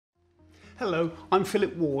Hello, I'm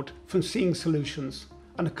Philip Ward from Seeing Solutions,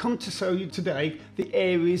 and I've come to show you today the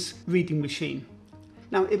Aries reading machine.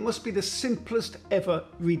 Now, it must be the simplest ever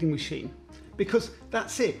reading machine because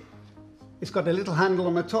that's it. It's got a little handle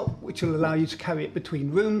on the top which will allow you to carry it between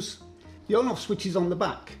rooms. The on-off switch is on the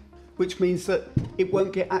back, which means that it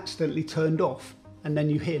won't get accidentally turned off and then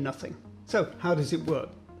you hear nothing. So how does it work?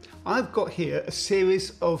 I've got here a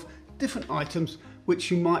series of different items which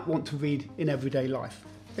you might want to read in everyday life.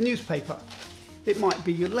 A newspaper. It might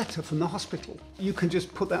be your letter from the hospital. You can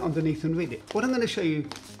just put that underneath and read it. What I'm going to show you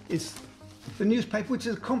is the newspaper, which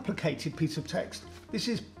is a complicated piece of text. This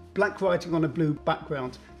is black writing on a blue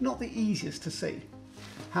background. Not the easiest to see.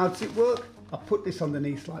 How does it work? I put this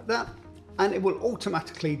underneath like that, and it will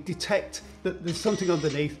automatically detect that there's something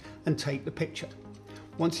underneath and take the picture.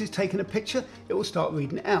 Once it's taken a picture, it will start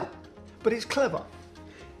reading it out. But it's clever.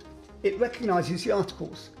 It recognises the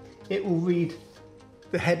articles. It will read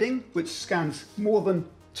the heading, which scans more than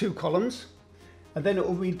 2 columns, and then it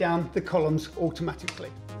will read down the columns automatically.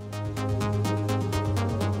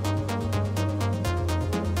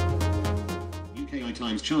 UKI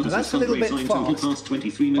Times chart now that's a little bit fast, past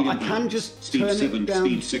 23 million but I can just speed turn 7, it down.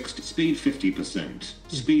 speed 60, speed 50%,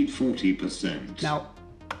 speed 40%. Now,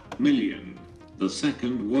 million. The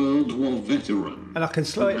Second World War veteran. and I can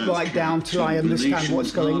slow it right down till I understand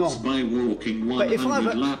what's going on. By walking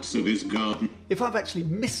 100 laps of his garden. If I've actually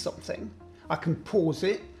missed something, I can pause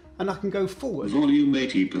it and I can go forward. Volume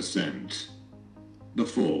 80%.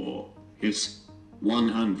 Before. His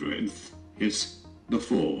 100th. His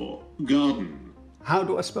before. Garden. How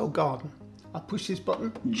do I spell garden? I push this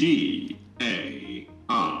button. G-A-R-D-E-N.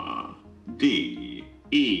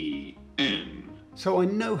 So I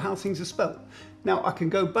know how things are spelled. Now I can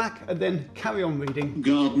go back and then carry on reading.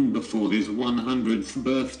 Garden before his 100th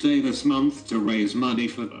birthday this month to raise money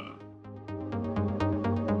for her.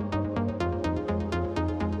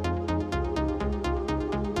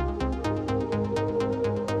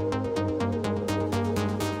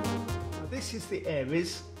 Now, this is the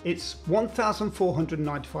Aries. It's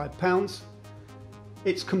 £1,495.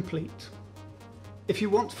 It's complete. If you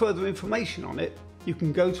want further information on it, you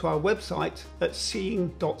can go to our website at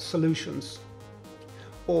seeing.solutions,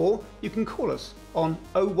 or you can call us on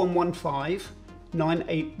 0115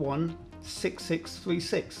 981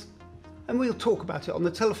 6636 and we'll talk about it on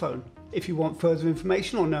the telephone. If you want further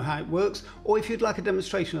information or know how it works, or if you'd like a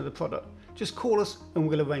demonstration of the product, just call us and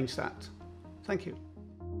we'll arrange that. Thank you.